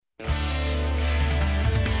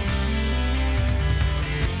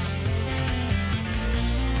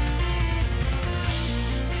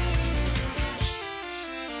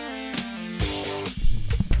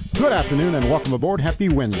Good afternoon and welcome aboard. Happy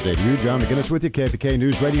Wednesday to you. John McGinnis with you, KPK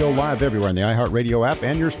News Radio, live everywhere in the iHeartRadio app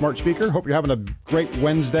and your smart speaker. Hope you're having a great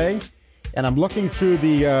Wednesday. And I'm looking through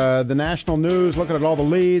the national news, looking at all the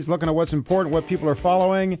leads, looking at what's important, what people are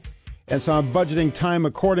following. And so I'm budgeting time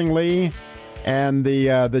accordingly. And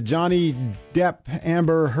the Johnny Depp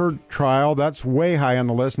Amber Heard trial, that's way high on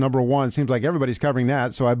the list. Number one, seems like everybody's covering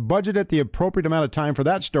that. So I budgeted the appropriate amount of time for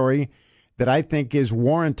that story that I think is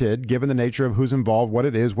warranted, given the nature of who's involved, what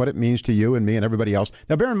it is, what it means to you and me and everybody else.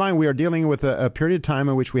 Now, bear in mind, we are dealing with a period of time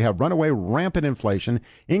in which we have runaway, rampant inflation,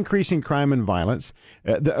 increasing crime and violence,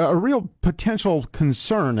 a real potential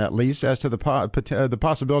concern, at least, as to the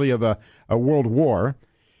possibility of a world war.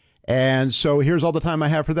 And so here's all the time I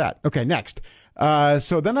have for that. Okay, next.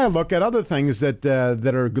 So then I look at other things that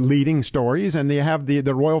are leading stories, and you have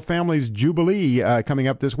the royal family's jubilee coming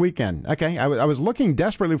up this weekend. Okay, I was looking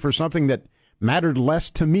desperately for something that mattered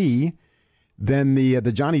less to me than the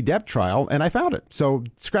Johnny Depp trial, and I found it. So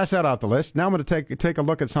scratch that off the list. Now I'm going to take a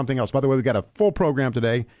look at something else. By the way, we've got a full program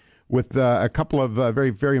today with a couple of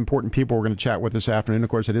very, very important people we're going to chat with this afternoon. Of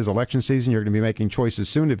course, it is election season. You're going to be making choices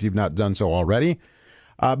soon if you've not done so already.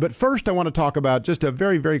 But first, I want to talk about just a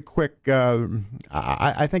very, very quick,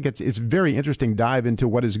 I think it's very interesting dive into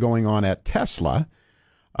what is going on at Tesla.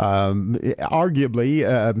 Arguably,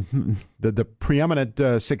 the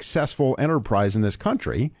preeminent successful enterprise in this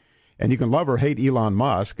country. And you can love or hate Elon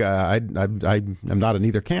Musk. I'm not in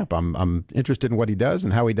either camp. I'm interested in what he does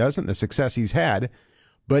and how he does it and the success he's had.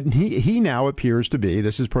 But he now appears to be,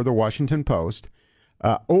 this is per the Washington Post,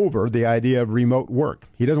 over the idea of remote work.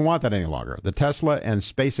 He doesn't want that any longer. The Tesla and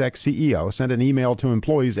SpaceX CEO sent an email to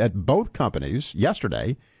employees at both companies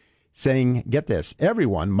yesterday saying, get this,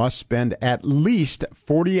 everyone must spend at least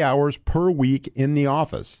 40 hours per week in the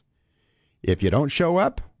office. If you don't show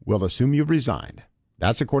up, we'll assume you've resigned.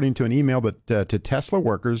 That's according to an email to Tesla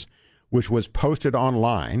workers, which was posted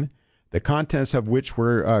online, the contents of which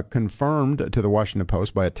were confirmed to the Washington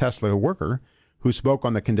Post by a Tesla worker who spoke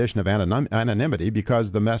on the condition of anonymity because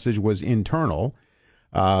the message was internal.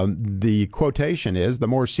 The quotation is, the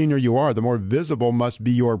more senior you are, the more visible must be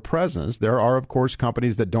your presence. There are, of course,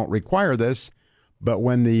 companies that don't require this, but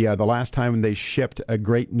when the last time they shipped a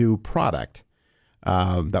great new product,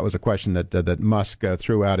 that was a question that Musk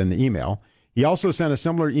threw out in the email. He also sent a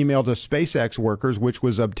similar email to SpaceX workers, which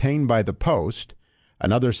was obtained by the Post.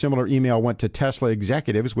 Another similar email went to Tesla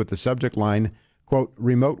executives with the subject line, quote,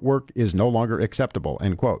 remote work is no longer acceptable,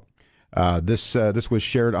 end quote. This was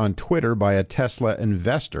shared on Twitter by a Tesla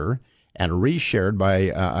investor and reshared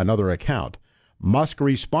by another account. Musk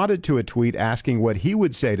responded to a tweet asking what he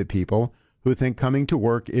would say to people who think coming to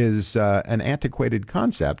work is an antiquated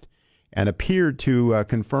concept and appeared to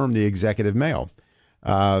confirm the executive mail.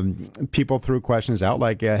 People threw questions out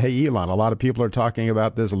like, hey, Elon, a lot of people are talking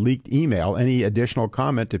about this leaked email. Any additional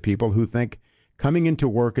comment to people who think coming into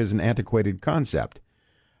work is an antiquated concept?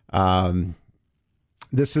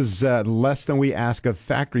 This is less than we ask of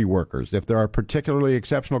factory workers. If there are particularly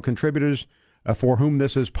exceptional contributors for whom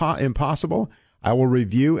this is impossible, I will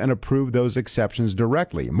review and approve those exceptions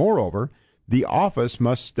directly. Moreover, the office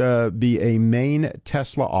must be a main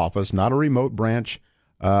Tesla office, not a remote branch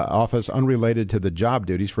office unrelated to the job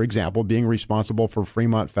duties. For example, being responsible for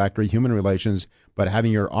Fremont factory human relations, but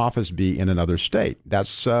having your office be in another state.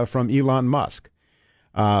 That's from Elon Musk.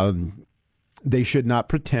 They should not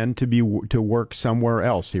pretend to work somewhere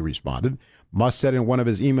else, he responded. Musk said in one of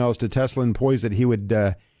his emails to Tesla employees that he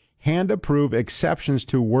would hand approve exceptions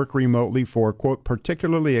to work remotely for, quote,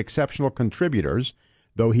 particularly exceptional contributors,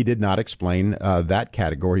 though he did not explain that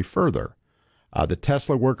category further. The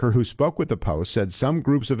Tesla worker who spoke with the Post said some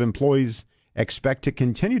groups of employees expect to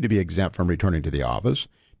continue to be exempt from returning to the office.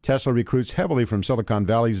 Tesla recruits heavily from Silicon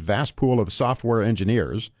Valley's vast pool of software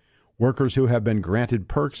engineers, workers who have been granted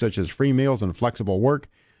perks such as free meals and flexible work.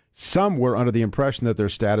 Some were under the impression that their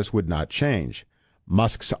status would not change.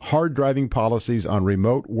 Musk's hard-driving policies on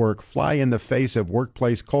remote work fly in the face of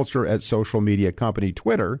workplace culture at social media company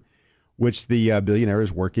Twitter, which the billionaire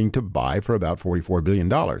is working to buy for about $44 billion.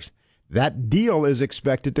 That deal is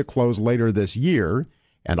expected to close later this year,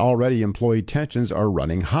 and already employee tensions are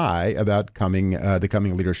running high about the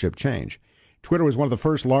coming leadership change. Twitter was one of the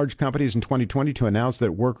first large companies in 2020 to announce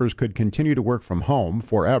that workers could continue to work from home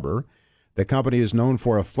forever. The company is known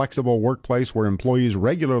for a flexible workplace where employees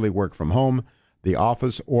regularly work from home, the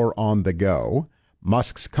office, or on the go.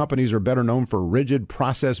 Musk's companies are better known for rigid,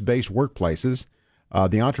 process-based workplaces.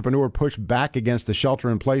 The entrepreneur pushed back against the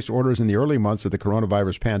shelter-in-place orders in the early months of the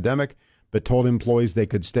coronavirus pandemic, but told employees they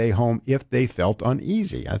could stay home if they felt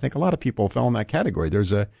uneasy. I think a lot of people fell in that category.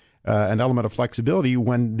 There's an element of flexibility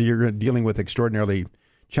when you're dealing with extraordinarily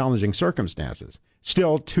challenging circumstances.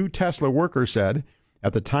 Still, 2 Tesla workers said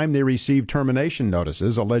at the time they received termination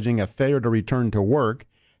notices alleging a failure to return to work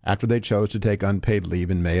after they chose to take unpaid leave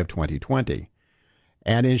in May of 2020.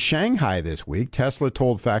 And in Shanghai this week, Tesla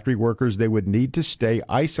told factory workers they would need to stay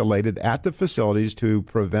isolated at the facilities to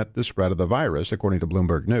prevent the spread of the virus, according to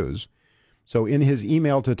Bloomberg News. So in his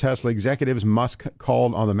email to Tesla executives, Musk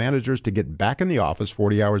called on the managers to get back in the office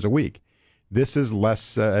 40 hours a week. This is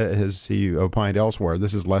less, as he opined elsewhere,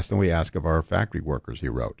 this is less than we ask of our factory workers, he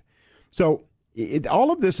wrote. So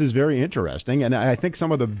all of this is very interesting, and I think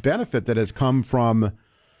some of the benefit that has come from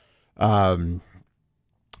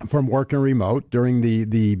working remote during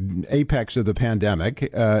the apex of the pandemic,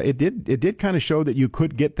 it did kind of show that you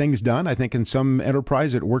could get things done. I think in some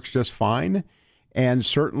enterprise it works just fine, and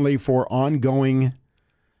certainly for ongoing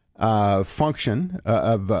function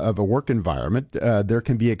of a work environment, there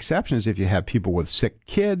can be exceptions if you have people with sick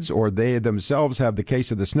kids or they themselves have the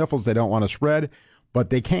case of the sniffles they don't want to spread, but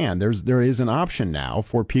they can. There is an option now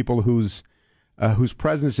for people whose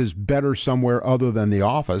presence is better somewhere other than the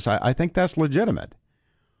office. I think that's legitimate.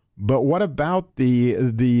 But what about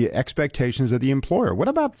the expectations of the employer? What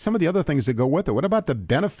about some of the other things that go with it? What about the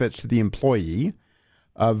benefits to the employee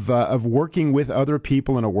of working with other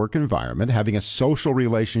people in a work environment, having a social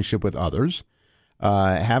relationship with others,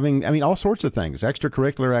 having all sorts of things,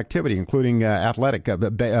 extracurricular activity, including athletic,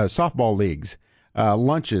 softball leagues,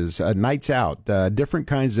 lunches, nights out, different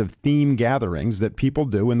kinds of theme gatherings that people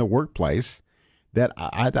do in the workplace that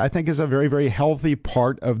I think is a very, very healthy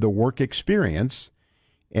part of the work experience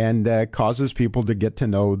and causes people to get to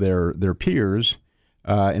know their peers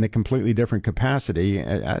in a completely different capacity.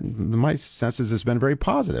 My sense is it's been very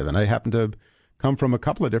positive, and I happen to come from a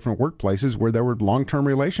couple of different workplaces where there were long-term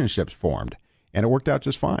relationships formed, and it worked out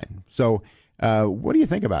just fine. So what do you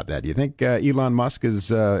think about that? Do you think Elon Musk is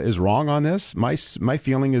wrong on this? My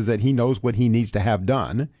feeling is that he knows what he needs to have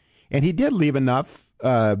done, and he did leave enough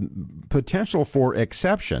potential for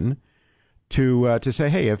exception to say,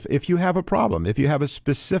 hey, if you have a problem, if you have a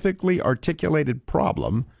specifically articulated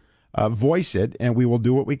problem, voice it, and we will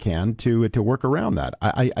do what we can to work around that.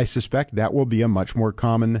 I suspect that will be a much more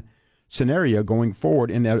common scenario going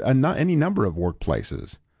forward in any number of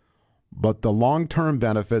workplaces. But the long-term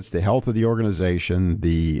benefits, the health of the organization,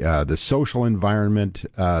 the social environment,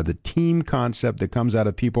 the team concept that comes out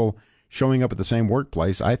of people showing up at the same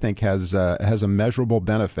workplace, I think has a measurable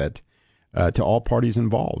benefit to all parties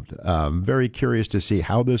involved. Very curious to see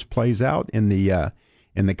how this plays out in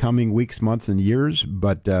the coming weeks, months, and years.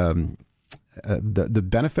 But the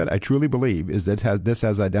benefit, I truly believe, is that this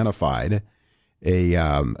has identified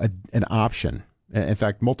an option. In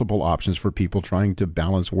fact, multiple options for people trying to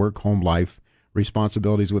balance work, home life,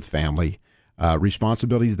 responsibilities with family,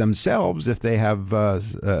 responsibilities themselves if they have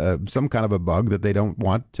some kind of a bug that they don't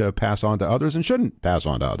want to pass on to others and shouldn't pass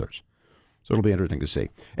on to others. So it'll be interesting to see.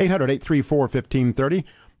 800-834-1530.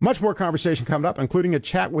 Much more conversation coming up, including a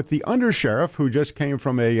chat with the undersheriff who just came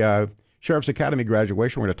from a Sheriff's Academy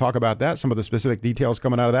graduation. We're going to talk about that, some of the specific details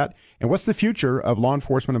coming out of that, and what's the future of law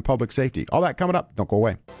enforcement and public safety. All that coming up. Don't go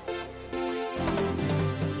away.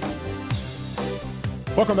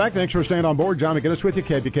 Welcome back. Thanks for staying on board. John McGinnis with you,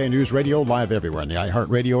 KPK News Radio, live everywhere in the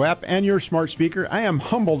iHeartRadio app and your smart speaker. I am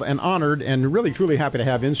humbled and honored and really, truly happy to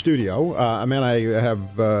have in studio a man I have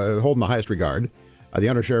hold in the highest regard, the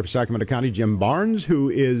Undersheriff of Sacramento County, Jim Barnes, who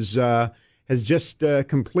has just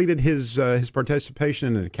completed his participation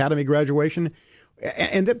in an academy graduation.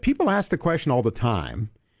 And that people ask the question all the time,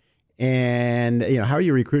 and how are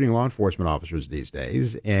you recruiting law enforcement officers these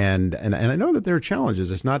days? And I know that there are challenges.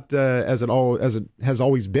 It's not as it has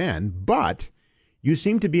always been, but you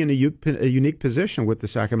seem to be in a unique position with the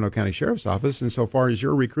Sacramento County Sheriff's Office insofar as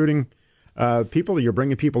you're recruiting people, you're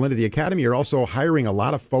bringing people into the academy. You're also hiring a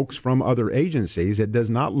lot of folks from other agencies. It does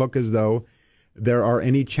not look as though there are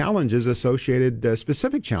any challenges associated,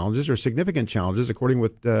 specific challenges or significant challenges, according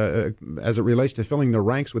with as it relates to filling the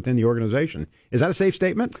ranks within the organization. Is that a safe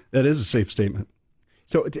statement? That is a safe statement.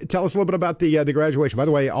 So tell us a little bit about the graduation. By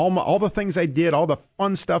the way, all the things I did, all the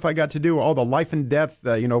fun stuff I got to do, all the life and death,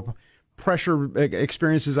 pressure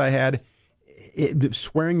experiences I had.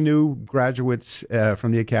 Swearing new graduates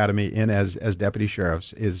from the academy in as deputy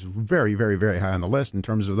sheriffs is very, very, very high on the list in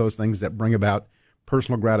terms of those things that bring about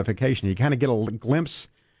personal gratification. You kind of get a glimpse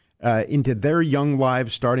into their young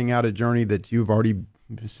lives, starting out a journey that you've already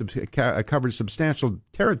covered substantial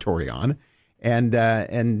territory on. And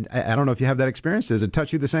I don't know if you have that experience. Does it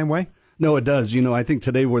touch you the same way? No, it does. I think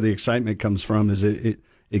today where the excitement comes from is it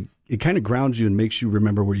kind of grounds you and makes you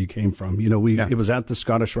remember where you came from. It was at the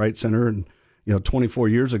Scottish Rite Center, and 24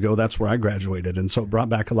 years ago, that's where I graduated. And so it brought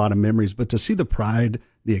back a lot of memories. But to see the pride,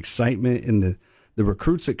 the excitement, and the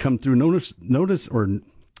recruits that come through, notice or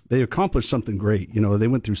they accomplished something great. They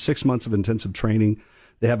went through 6 months of intensive training.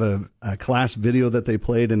 They have a class video that they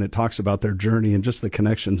played, and it talks about their journey and just the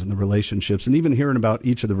connections and the relationships. And even hearing about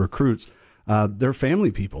each of the recruits, their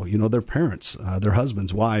family people, their parents, their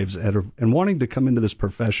husbands, wives, and wanting to come into this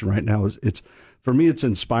profession right now for me, it's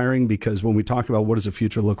inspiring, because when we talk about what does the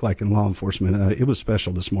future look like in law enforcement, it was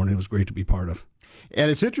special this morning. It was great to be part of. And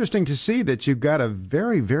it's interesting to see that you've got a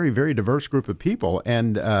very, very, very diverse group of people,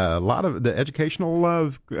 and a lot of the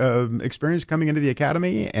educational experience coming into the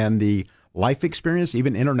academy, and the life experience,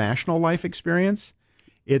 even international life experience.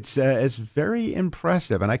 It's very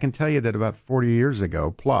impressive. And I can tell you that about 40 years ago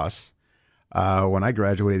plus, when I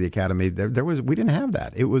graduated the academy, we didn't have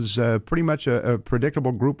that. It was pretty much a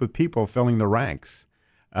predictable group of people filling the ranks.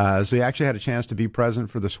 So you actually had a chance to be present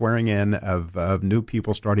for the swearing in of new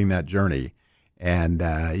people starting that journey. And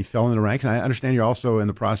you fell in the ranks. And I understand you're also in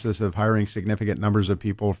the process of hiring significant numbers of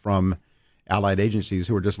people from allied agencies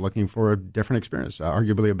who are just looking for a different experience,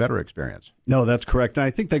 arguably a better experience. No, that's correct. And I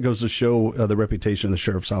think that goes to show the reputation the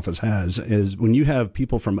sheriff's office has, is when you have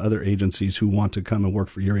people from other agencies who want to come and work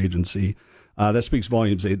for your agency, that speaks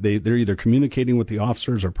volumes. They're either communicating with the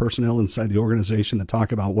officers or personnel inside the organization that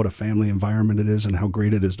talk about what a family environment it is and how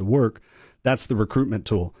great it is to work. That's the recruitment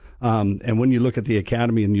tool. And when you look at the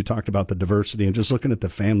academy and you talked about the diversity and just looking at the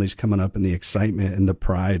families coming up and the excitement and the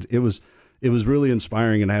pride, it was really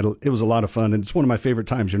inspiring, and it was a lot of fun. And it's one of my favorite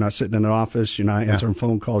times. You're not sitting in an office, you're not answering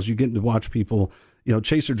phone calls. You get to watch people,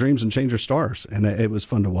 chase their dreams and change their stars. And it was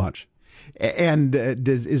fun to watch. And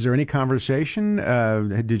is there any conversation?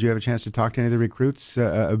 Did you have a chance to talk to any of the recruits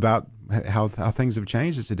about how things have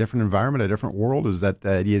changed? It's a different environment, a different world. Is that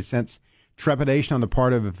do you sense trepidation on the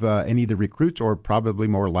part of any of the recruits, or probably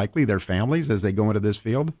more likely their families as they go into this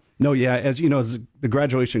field? No, yeah. As you know, as the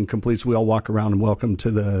graduation completes, we all walk around and welcome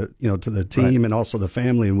to the team, right, and also the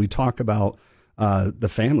family, and we talk about the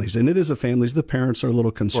families. And it is the families. The parents are a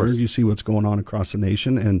little concerned. You see what's going on across the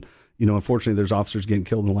nation, and unfortunately, there's officers getting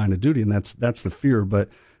killed in the line of duty, and that's the fear. But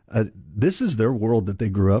this is their world that they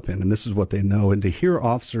grew up in, and this is what they know. And to hear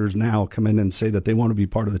officers now come in and say that they want to be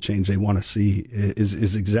part of the change they want to see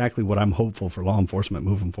is exactly what I'm hopeful for law enforcement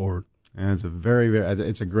moving forward. And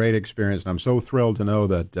it's a great experience, and I'm so thrilled to know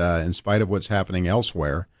that in spite of what's happening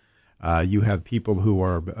elsewhere, you have people who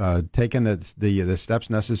are taking the steps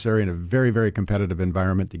necessary in a very, very competitive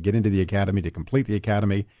environment to get into the academy, to complete the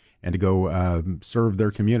academy, and to go serve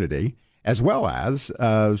their community, as well as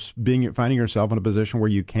finding yourself in a position where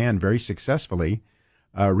you can very successfully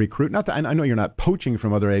recruit. Not that I know you're not poaching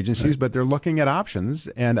from other agencies, right, but they're looking at options,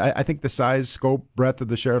 and I think the size, scope, breadth of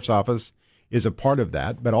the sheriff's office is a part of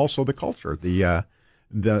that, but also the culture, the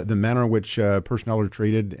manner in which personnel are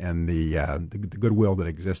treated, and the goodwill that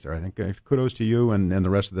exists there. I think kudos to you and the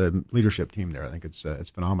rest of the leadership team there. I think it's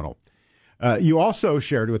phenomenal. You also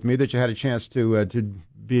shared with me that you had a chance to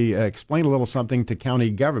explain a little something to county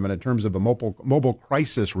government in terms of a mobile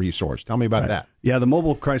crisis resource. Tell me about that. Yeah, the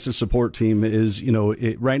mobile crisis support team is,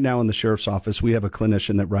 right now in the sheriff's office, we have a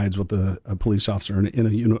clinician that rides with a police officer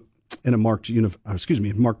in a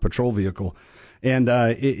marked patrol vehicle. And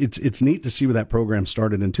it's neat to see where that program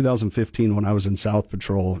started. In 2015, when I was in South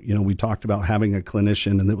Patrol, we talked about having a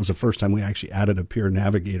clinician, and it was the first time we actually added a peer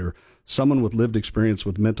navigator, someone with lived experience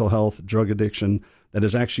with mental health, drug addiction, that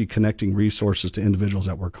is actually connecting resources to individuals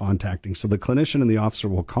that we're contacting. So the clinician and the officer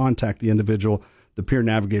will contact the individual. The peer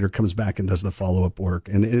navigator comes back and does the follow-up work.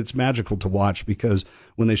 And it's magical to watch, because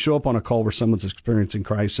when they show up on a call where someone's experiencing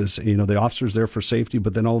crisis, the officer's there for safety,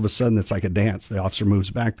 but then all of a sudden it's like a dance. The officer moves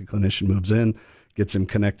back, the clinician moves in, gets him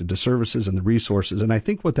connected to services and the resources. And I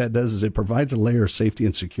think what that does is it provides a layer of safety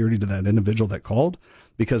and security to that individual that called,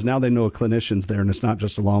 because now they know a clinician's there, and it's not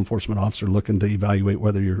just a law enforcement officer looking to evaluate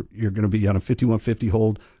whether you're going to be on a 5150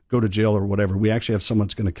 hold, go to jail, or whatever. We actually have someone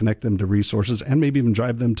that's going to connect them to resources and maybe even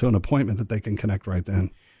drive them to an appointment that they can connect right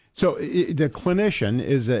then. So the clinician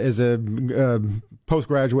is a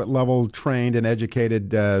postgraduate level trained and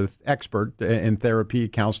educated expert in therapy,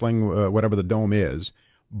 counseling, whatever the dome is.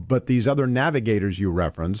 But these other navigators you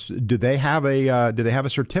reference, do they have a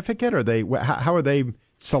certificate? Or how are they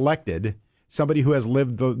selected? Somebody who has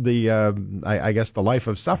lived the life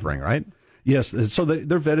of suffering, right? Yes, so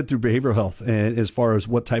they're vetted through behavioral health, and as far as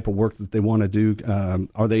what type of work that they want to do.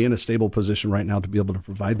 Are they in a stable position right now to be able to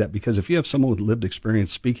provide that? Because if you have someone with lived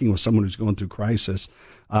experience speaking with someone who's going through crisis,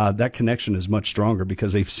 that connection is much stronger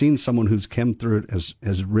because they've seen someone who's come through it,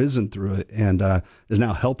 has risen through it, and is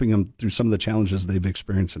now helping them through some of the challenges they've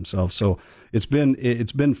experienced themselves. So it's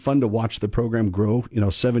been fun to watch the program grow.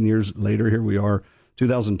 7 years later, here we are,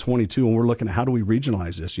 2022, and we're looking at how do we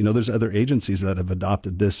regionalize this. There's other agencies that have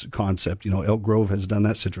adopted this concept. Elk Grove has done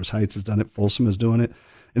that, Citrus Heights has done it, Folsom is doing it,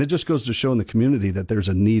 and it just goes to show in the community that there's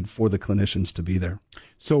a need for the clinicians to be there.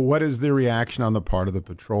 So what is the reaction on the part of the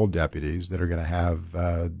patrol deputies that are going to have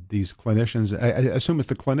these clinicians? I assume it's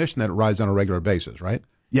the clinician that rides on a regular basis, right?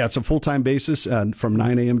 Yeah, it's a full-time basis from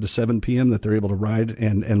 9 a.m. to 7 p.m. that they're able to ride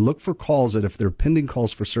and look for calls that if they're pending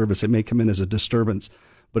calls for service, it may come in as a disturbance.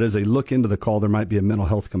 But as they look into the call, there might be a mental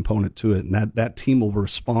health component to it, and that team will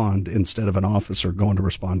respond instead of an officer going to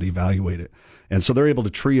respond to evaluate it. And so they're able to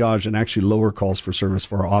triage and actually lower calls for service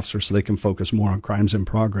for our officers so they can focus more on crimes in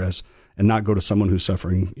progress and not go to someone who's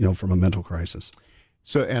suffering, from a mental crisis.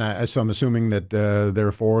 So I'm assuming that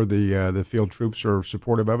therefore the field troops are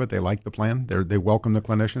supportive of it. They like the plan. They welcome the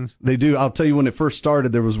clinicians. They do. I'll tell you, when it first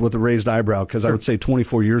started, there was with a raised eyebrow because I would say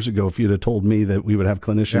 24 years ago, if you'd have told me that we would have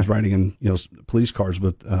clinicians riding in police cars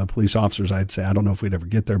with police officers, I'd say I don't know if we'd ever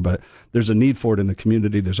get there. But there's a need for it in the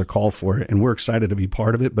community. There's a call for it, and we're excited to be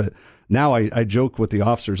part of it. But now I joke with the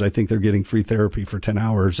officers. I think they're getting free therapy for 10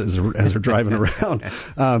 hours as they're driving around.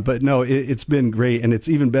 But no, it's been great, and it's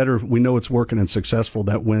even better. We know it's working and successful.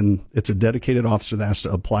 That when it's a dedicated officer that has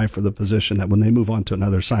to apply for the position, that when they move on to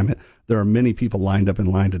another assignment, there are many people lined up in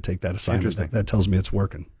line to take that assignment. That tells me it's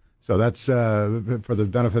working. So that's, for the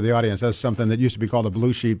benefit of the audience, that's something that used to be called a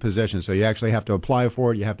blue sheet position. So you actually have to apply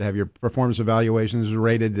for it. You have to have your performance evaluations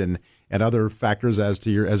rated and other factors as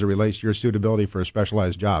it relates to your suitability for a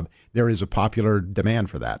specialized job. There is a popular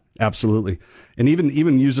demand for that. Absolutely. And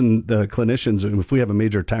even using the clinicians, if we have a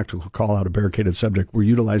major tactical call out, a barricaded subject, we're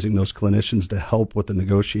utilizing those clinicians to help with the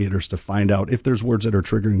negotiators to find out if there's words that are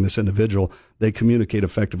triggering this individual, they communicate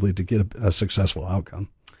effectively to get a successful outcome.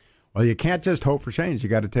 Well, you can't just hope for change. You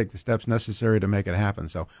got to take the steps necessary to make it happen.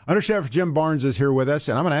 So, Undersheriff Jim Barnes is here with us,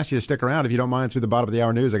 and I'm going to ask you to stick around if you don't mind through the bottom of the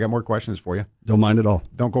hour news. I got more questions for you. Don't mind at all.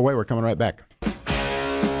 Don't go away. We're coming right back.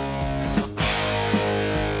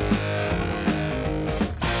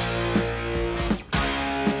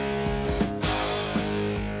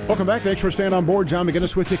 Welcome back. Thanks for staying on board. John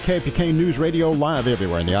McGinnis with you, KPK News Radio, live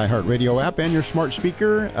everywhere in the iHeartRadio app and your smart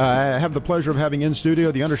speaker. I have the pleasure of having in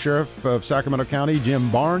studio the Undersheriff of Sacramento County,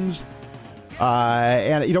 Jim Barnes.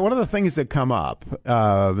 And, one of the things that come up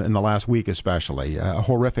in the last week especially, a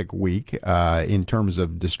horrific week in terms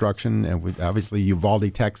of destruction, and obviously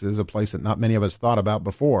Uvalde, Texas, a place that not many of us thought about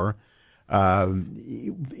before. And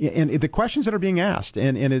the questions that are being asked,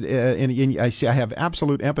 and I have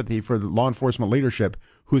absolute empathy for the law enforcement leadership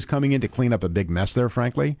who's coming in to clean up a big mess there,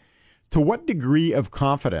 frankly. To what degree of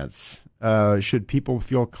confidence should people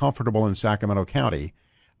feel comfortable in Sacramento County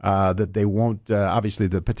that they won't, obviously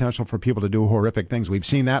the potential for people to do horrific things. We've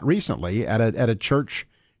seen that recently at a church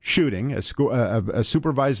shooting, a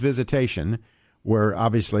supervised visitation, where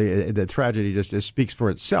obviously the tragedy just speaks for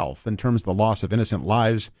itself in terms of the loss of innocent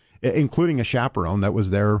lives, including a chaperone that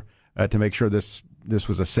was there to make sure this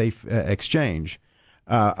was a safe exchange.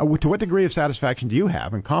 To what degree of satisfaction do you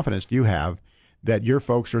have and confidence do you have that your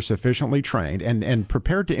folks are sufficiently trained and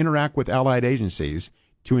prepared to interact with allied agencies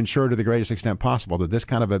to ensure to the greatest extent possible that this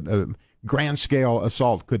kind of a grand-scale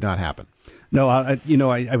assault could not happen? No,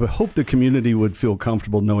 I would hope the community would feel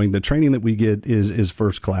comfortable knowing the training that we get is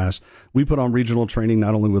first class. We put on regional training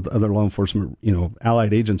not only with other law enforcement,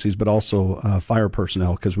 allied agencies, but also fire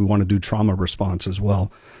personnel because we want to do trauma response as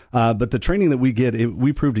well. But the training that we get,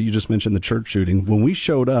 we proved it. You just mentioned the church shooting. When we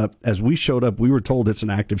showed up, we were told it's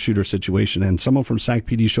an active shooter situation, and someone from SAC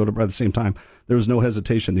PD showed up right at the same time. There was no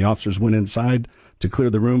hesitation. The officers went inside to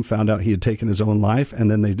clear the room, found out he had taken his own life,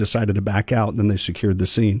 and then they decided to back out, and then they secured the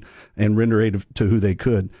scene and render aid to who they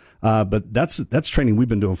could. But that's training we've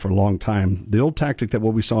been doing for a long time. The old tactic that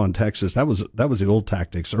what we saw in Texas, that was the old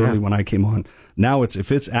tactics early when I came on. Now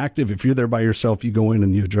if it's active, if you're there by yourself, you go in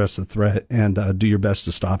and you address the threat and do your best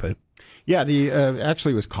to stop it. Yeah,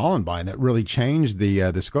 actually it was Columbine that really changed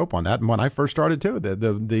the scope on that. And when I first started too,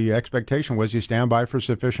 the expectation was you stand by for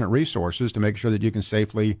sufficient resources to make sure that you can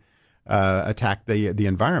safely attack the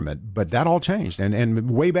environment. But that all changed. And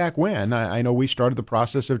way back when, I know we started the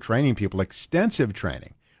process of training people, extensive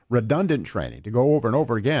training, redundant training, to go over and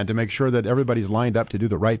over again to make sure that everybody's lined up to do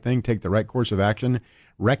the right thing, take the right course of action,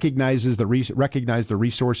 recognize the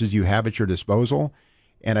resources you have at your disposal.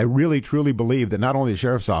 And I really, truly believe that not only the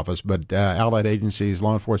sheriff's office, but allied agencies,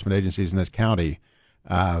 law enforcement agencies in this county,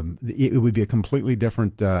 it would be a completely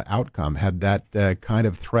different outcome had that kind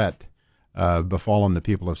of threat befallen the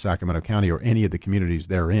people of Sacramento County or any of the communities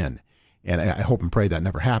therein. And I hope and pray that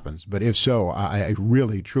never happens. But if so, I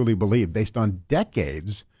really, truly believe, based on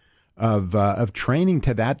decades of training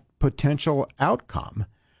to that potential outcome,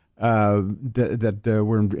 that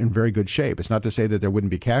we're in very good shape. It's not to say that there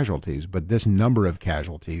wouldn't be casualties, but this number of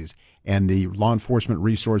casualties and the law enforcement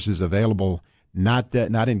resources available not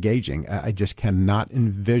engaging, I just cannot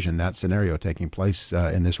envision that scenario taking place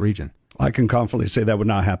in this region. I can confidently say that would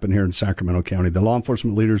not happen here in Sacramento County. The law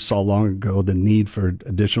enforcement leaders saw long ago the need for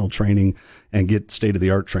additional training and get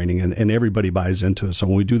state-of-the-art training, and everybody buys into it. So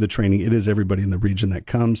when we do the training, it is everybody in the region that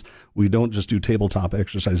comes. We don't just do tabletop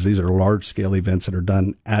exercises. These are large-scale events that are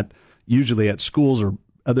done usually at schools or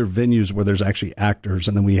other venues where there's actually actors,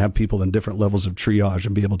 and then we have people in different levels of triage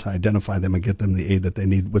and be able to identify them and get them the aid that they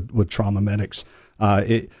need with trauma medics.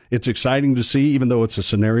 It's exciting to see, even though it's a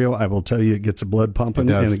scenario. I will tell you, it gets the blood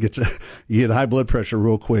pumping and you get high blood pressure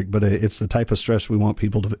real quick, but it's the type of stress we want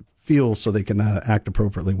people to feel so they can act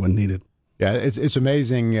appropriately when needed. Yeah, it's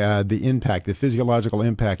amazing the impact, the physiological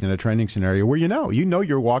impact in a training scenario where you know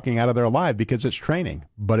you're walking out of there alive because it's training,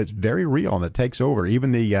 but it's very real and it takes over.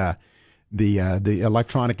 Even the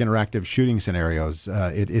electronic interactive shooting scenarios,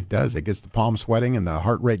 it does. It gets the palm sweating and the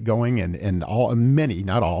heart rate going, and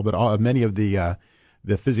many of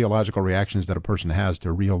the physiological reactions that a person has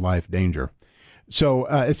to real life danger. So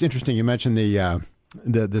it's interesting. You mentioned the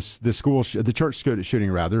church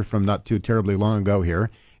shooting rather from not too terribly long ago here.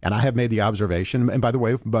 And I have made the observation, and by the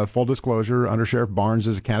way, full disclosure, Under Sheriff Barnes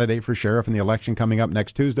is a candidate for sheriff in the election coming up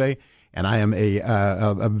next Tuesday, and I am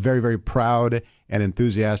a very, very proud and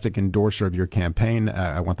enthusiastic endorser of your campaign.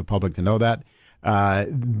 I want the public to know that.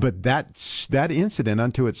 But that incident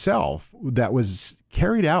unto itself that was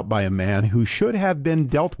carried out by a man who should have been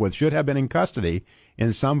dealt with, should have been in custody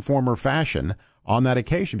in some form or fashion on that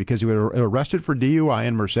occasion, because he was arrested for DUI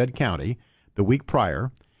in Merced County the week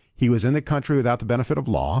prior. He was in the country without the benefit of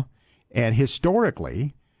law, and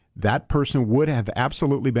historically, that person would have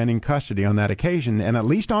absolutely been in custody on that occasion, and at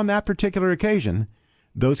least on that particular occasion,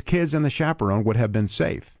 those kids and the chaperone would have been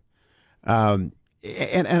safe. And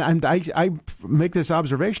I make this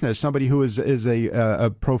observation as somebody who is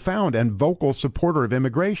a profound and vocal supporter of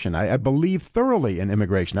immigration. I believe thoroughly in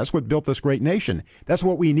immigration. That's what built this great nation. That's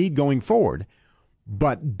what we need going forward,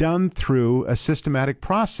 but done through a systematic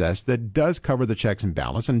process that does cover the checks and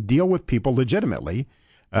balance and deal with people legitimately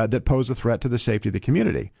that pose a threat to the safety of the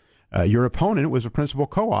community. Your opponent was a principal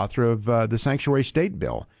co-author of the Sanctuary State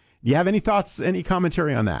Bill. Do you have any thoughts, any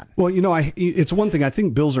commentary on that? Well, it's one thing. I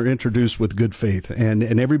think bills are introduced with good faith, and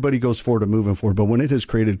everybody goes forward and moving forward. But when it has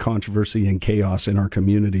created controversy and chaos in our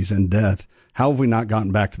communities and death, how have we not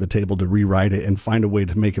gotten back to the table to rewrite it and find a way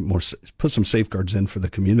to make it more, put some safeguards in for the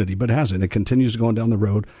community? But it hasn't. It continues going down the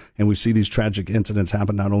road, and we see these tragic incidents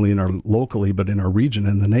happen not only in our locally, but in our region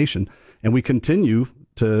and the nation. And we continue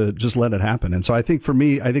to just let it happen. And so I think for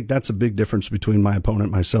me, that's a big difference between my opponent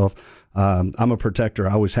and myself. I'm a protector.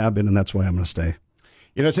 I always have been, and that's why I'm going to stay.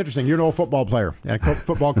 You know, it's interesting. You're an old football player and a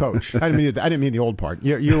football coach. I didn't mean the old part.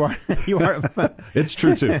 You are. It's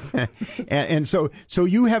true too. and so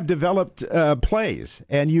you have developed plays,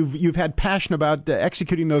 and you've had passion about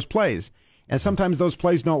executing those plays. And sometimes those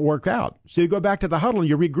plays don't work out. So you go back to the huddle and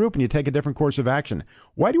you regroup and you take a different course of action.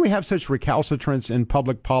 Why do we have such recalcitrance in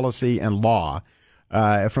public policy and law?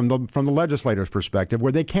 From the legislator's perspective,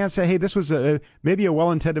 where they can't say, hey, this was maybe a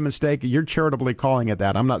well-intended mistake. You're charitably calling it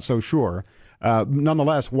that. I'm not so sure.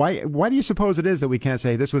 Nonetheless, why do you suppose it is that we can't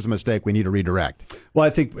say this was a mistake, we need to redirect? Well, I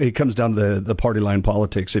think it comes down to the party line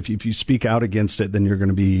politics. If you speak out against it, then you're going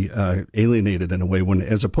to be alienated in a way,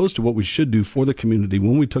 as opposed to what we should do for the community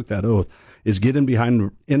when we took that oath is get in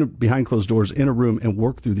behind closed doors in a room and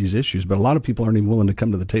work through these issues. But a lot of people aren't even willing to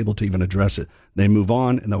come to the table to even address it. They move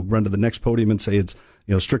on and they'll run to the next podium and say it's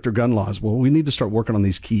stricter gun laws. Well, we need to start working on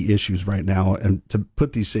these key issues right now and to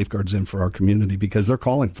put these safeguards in for our community because they're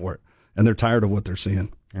calling for it and they're tired of what they're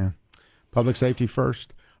seeing. Yeah, public safety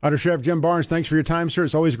first. Under Sheriff Jim Barnes, thanks for your time, sir.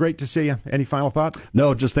 It's always great to see you. Any final thought?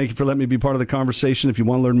 No, just thank you for letting me be part of the conversation. If you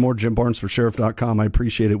want to learn more, JimBarnesForSheriff.com. I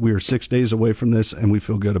appreciate it. We are 6 days away from this, and we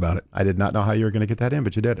feel good about it. I did not know how you were going to get that in,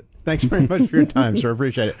 but you did it. Thanks very much for your time, sir.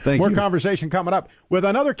 Appreciate it. Thank you. More conversation coming up with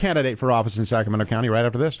another candidate for office in Sacramento County right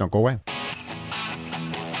after this. Don't go away.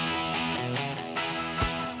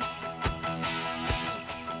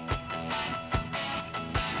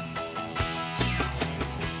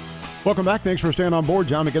 Welcome back. Thanks for staying on board.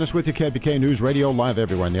 John McGinnis with you, KPK News Radio, live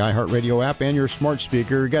everywhere on the iHeartRadio app and your smart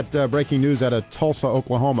speaker. We got breaking news out of Tulsa,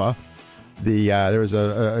 Oklahoma. There was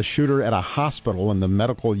a shooter at a hospital in the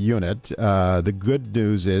medical unit. The good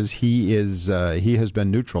news is he has been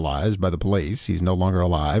neutralized by the police. He's no longer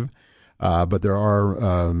alive. But there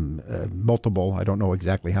are multiple, I don't know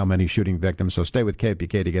exactly how many shooting victims, so stay with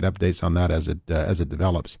KPK to get updates on that as it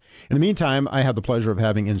develops. In the meantime, I have the pleasure of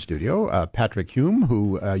having in studio Patrick Hume,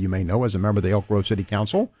 who you may know as a member of the Elk Grove City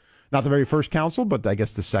Council. Not the very first council, but I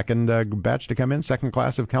guess the second batch to come in, second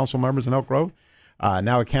class of council members in Elk Grove.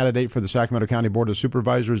 Now a candidate for the Sacramento County Board of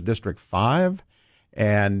Supervisors, District 5.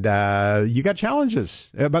 And you got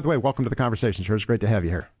challenges. By the way, welcome to the conversation, sir. It's great to have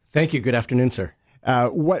you here. Thank you. Good afternoon, sir.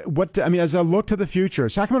 As I look to the future,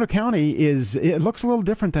 Sacramento County it looks a little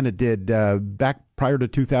different than it did back prior to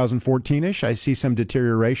 2014-ish. I see some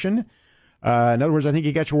deterioration. In other words, I think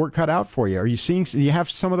you got your work cut out for you. Do you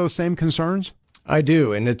have some of those same concerns? I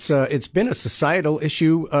do, and it's been a societal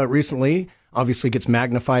issue recently. Obviously, gets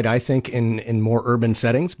magnified, I think, in more urban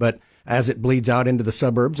settings, but as it bleeds out into the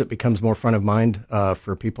suburbs, it becomes more front of mind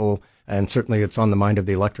for people, and certainly it's on the mind of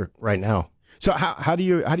the electorate right now. So how do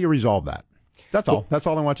you resolve that? That's all. That's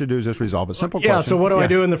all I want you to do is just resolve it. Simple question. Yeah, so what do I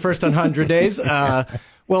do in the first 100 days?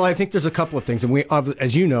 Well, I think there's a couple of things. And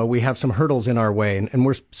as you know, we have some hurdles in our way. And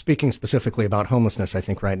we're speaking specifically about homelessness, I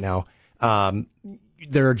think, right now.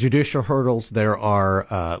 There are judicial hurdles. There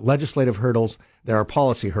are legislative hurdles. There are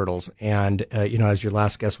policy hurdles. And, as your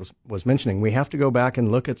last guest was mentioning, we have to go back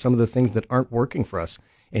and look at some of the things that aren't working for us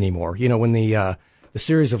anymore. When the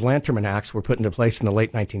series of Lanterman Acts were put into place in the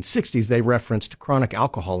late 1960s, they referenced chronic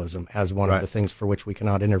alcoholism as one of the things for which we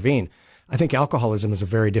cannot intervene. I think alcoholism is a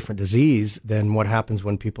very different disease than what happens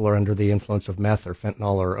when people are under the influence of meth or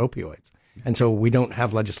fentanyl or opioids. And so we don't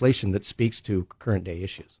have legislation that speaks to current day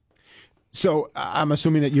issues. So I'm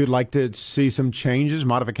assuming that you'd like to see some changes,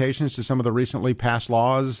 modifications to some of the recently passed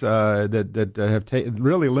laws that have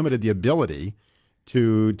really limited the ability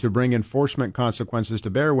to bring enforcement consequences to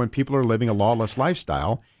bear when people are living a lawless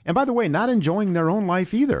lifestyle. And by the way, not enjoying their own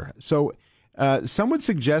life either. So some would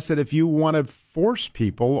suggest that if you want to force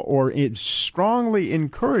people or strongly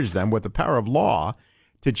encourage them with the power of law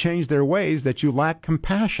to change their ways, that you lack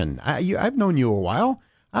compassion. I've known you a while.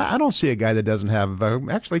 I don't see a guy that doesn't have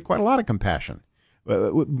actually quite a lot of compassion.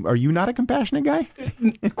 Are you not a compassionate guy?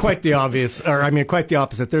 Quite the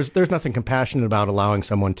opposite. There's nothing compassionate about allowing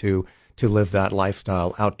someone to live that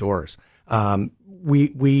lifestyle outdoors. The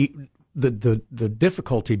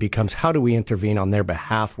difficulty becomes, how do we intervene on their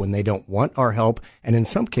behalf when they don't want our help, and in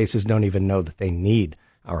some cases don't even know that they need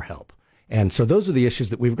our help? And so those are the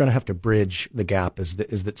issues that we're going to have to bridge the gap, is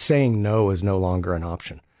that saying no is no longer an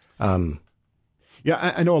option.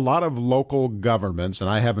 Yeah, I know a lot of local governments, and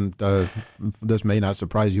I haven't, this may not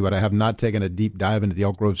surprise you, but I have not taken a deep dive into the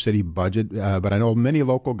Elk Grove City budget, but I know many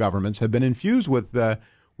local governments have been infused with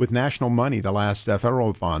national money, the last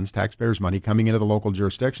federal funds, taxpayers' money coming into the local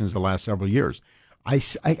jurisdictions the last several years. I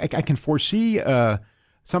can foresee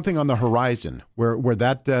something on the horizon where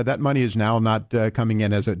that money is now not coming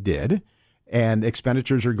in as it did, and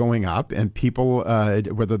expenditures are going up, and people,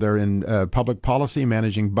 whether they're in public policy,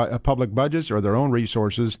 managing public budgets or their own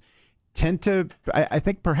resources, tend to, I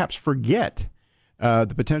think, perhaps forget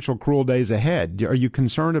the potential cruel days ahead. Are you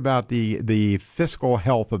concerned about the fiscal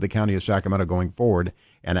health of the county of Sacramento going forward,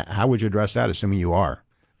 and how would you address that, assuming you are?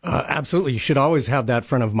 Absolutely. You should always have that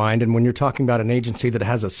front of mind. And when you're talking about an agency that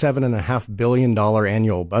has a $7.5 billion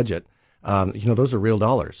annual budget, those are real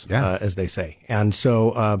dollars, as they say. And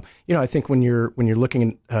so, I think when you're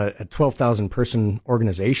looking at a 12,000 person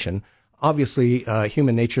organization, obviously,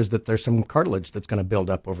 human nature is that there's some cartilage that's going to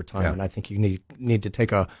build up over time. Yeah. And I think you need to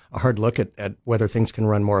take a hard look at whether things can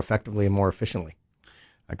run more effectively and more efficiently.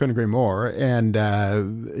 I couldn't agree more. And by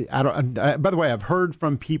the way, I've heard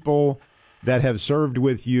from people that have served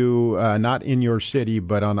with you, not in your city,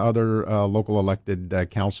 but on other local elected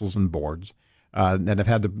councils and boards, and have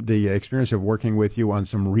had the experience of working with you on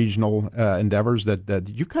some regional endeavors that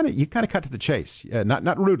you kind of cut to the chase,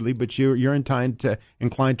 not rudely, but you're inclined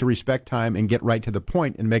to respect time and get right to the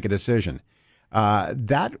point and make a decision.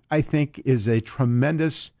 That, I think, is a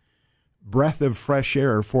tremendous breath of fresh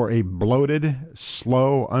air for a bloated,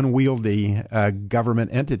 slow, unwieldy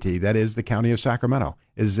government entity that is the county of Sacramento.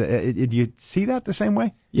 Do you see that the same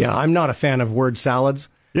way? Yeah, I'm not a fan of word salads.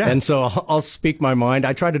 Yeah. And so I'll speak my mind.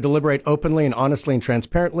 I try to deliberate openly and honestly and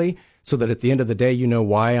transparently so that at the end of the day, you know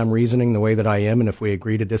why I'm reasoning the way that I am. And if we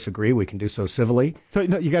agree to disagree, we can do so civilly. So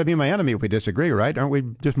you got to be my enemy if we disagree, right? Aren't we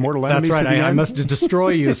just mortal enemies? That's right. to the I end? must destroy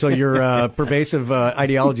you so your pervasive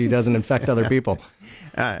ideology doesn't infect other people.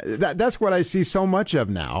 That's what I see so much of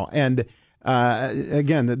now. And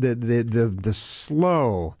again, the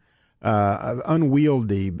slow,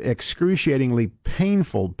 unwieldy, excruciatingly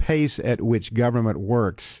painful pace at which government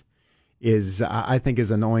works is, I think,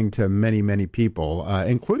 is annoying to many, many people,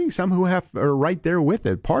 including some who are right there with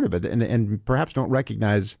it, part of it, and perhaps don't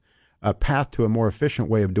recognize a path to a more efficient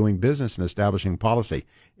way of doing business and establishing policy.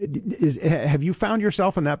 Have you found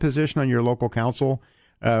yourself in that position on your local council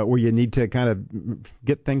where you need to kind of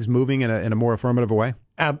get things moving in a more affirmative way?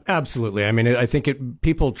 Absolutely. I mean, I think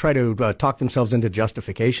people try to talk themselves into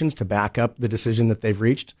justifications to back up the decision that they've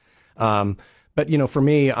reached. But for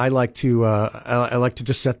me, I like to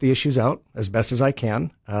just set the issues out as best as I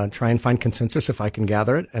can, try and find consensus if I can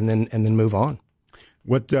gather it, and then move on.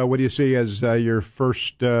 What do you see as your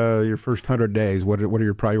first 100 days? What are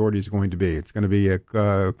your priorities going to be? It's going to be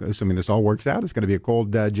assuming this all works out. It's going to be a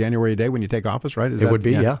cold January day when you take office, right? It would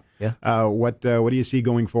be, yeah. What do you see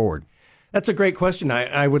going forward? That's a great question.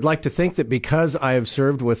 I would like to think that because I have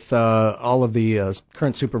served with all of the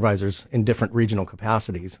current supervisors in different regional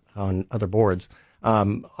capacities on other boards,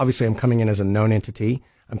 obviously I'm coming in as a known entity.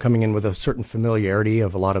 I'm coming in with a certain familiarity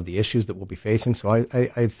of a lot of the issues that we'll be facing. So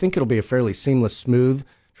I think it'll be a fairly seamless, smooth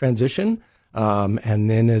transition. And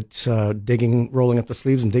then it's rolling up the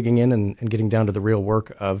sleeves and digging in and getting down to the real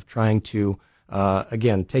work of trying to,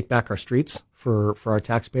 again, take back our streets for our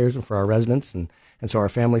taxpayers and for our residents and so our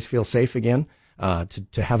families feel safe again,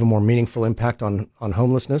 to have a more meaningful impact on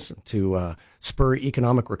homelessness, to spur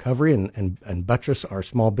economic recovery and buttress our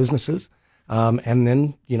small businesses. And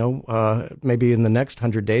then, maybe in the next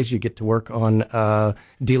 100 days, you get to work on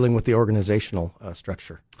dealing with the organizational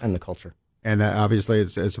structure and the culture. And obviously,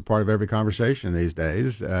 it's a part of every conversation these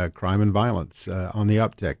days, crime and violence on the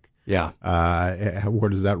uptick. Yeah. Where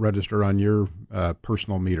does that register on your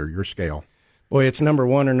personal meter, your scale? Boy, it's number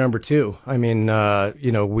one or number two. I mean,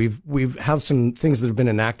 we've have some things that have been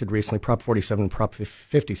enacted recently, Prop 47, Prop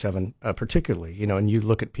 57, particularly, and you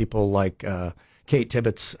look at people like Kate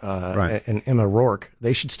Tibbetts right. and Emma Rourke,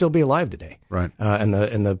 they should still be alive today. Right. And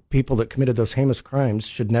the people that committed those heinous crimes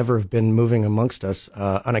should never have been moving amongst us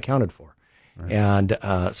unaccounted for. Right. And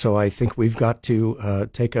so I think we've got to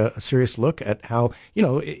take a serious look at how,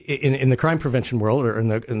 in the crime prevention world or in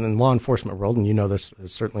the law enforcement world, and you know this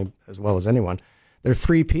certainly as well as anyone, there are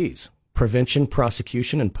 3 Ps: prevention,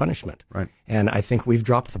 prosecution, and punishment. Right. And I think we've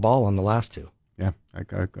dropped the ball on the last 2. Yeah, I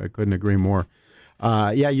couldn't agree more.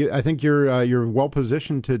 I think you're well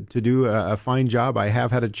positioned to do a fine job. I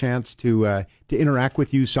have had a chance to interact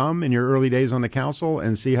with you some in your early days on the council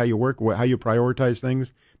and see how you work, how you prioritize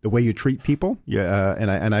things, the way you treat people.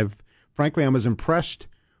 Frankly, I'm as impressed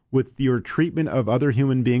with your treatment of other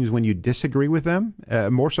human beings when you disagree with them,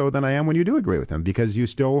 more so than I am when you do agree with them, because you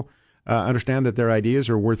still understand that their ideas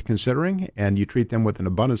are worth considering, and you treat them with an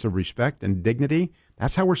abundance of respect and dignity.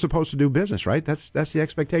 That's how we're supposed to do business, right? That's the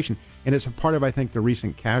expectation. And it's a part of, I think, the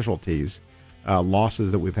recent casualties,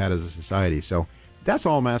 losses that we've had as a society. So that's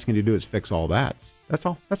all I'm asking you to do is fix all that. That's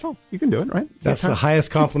all. You can do it, right? That's the highest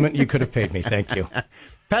compliment you could have paid me. Thank you.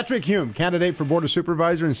 Patrick Hume, candidate for Board of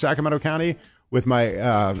Supervisor in Sacramento County, with my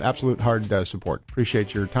absolute hard support.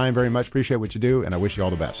 Appreciate your time very much. Appreciate what you do, and I wish you all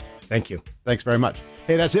the best. Thank you. Thanks very much.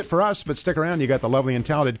 Hey, that's it for us, but stick around. You got the lovely and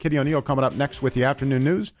talented Kitty O'Neill coming up next with the afternoon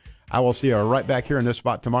news. I will see you right back here in this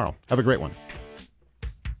spot tomorrow. Have a great one.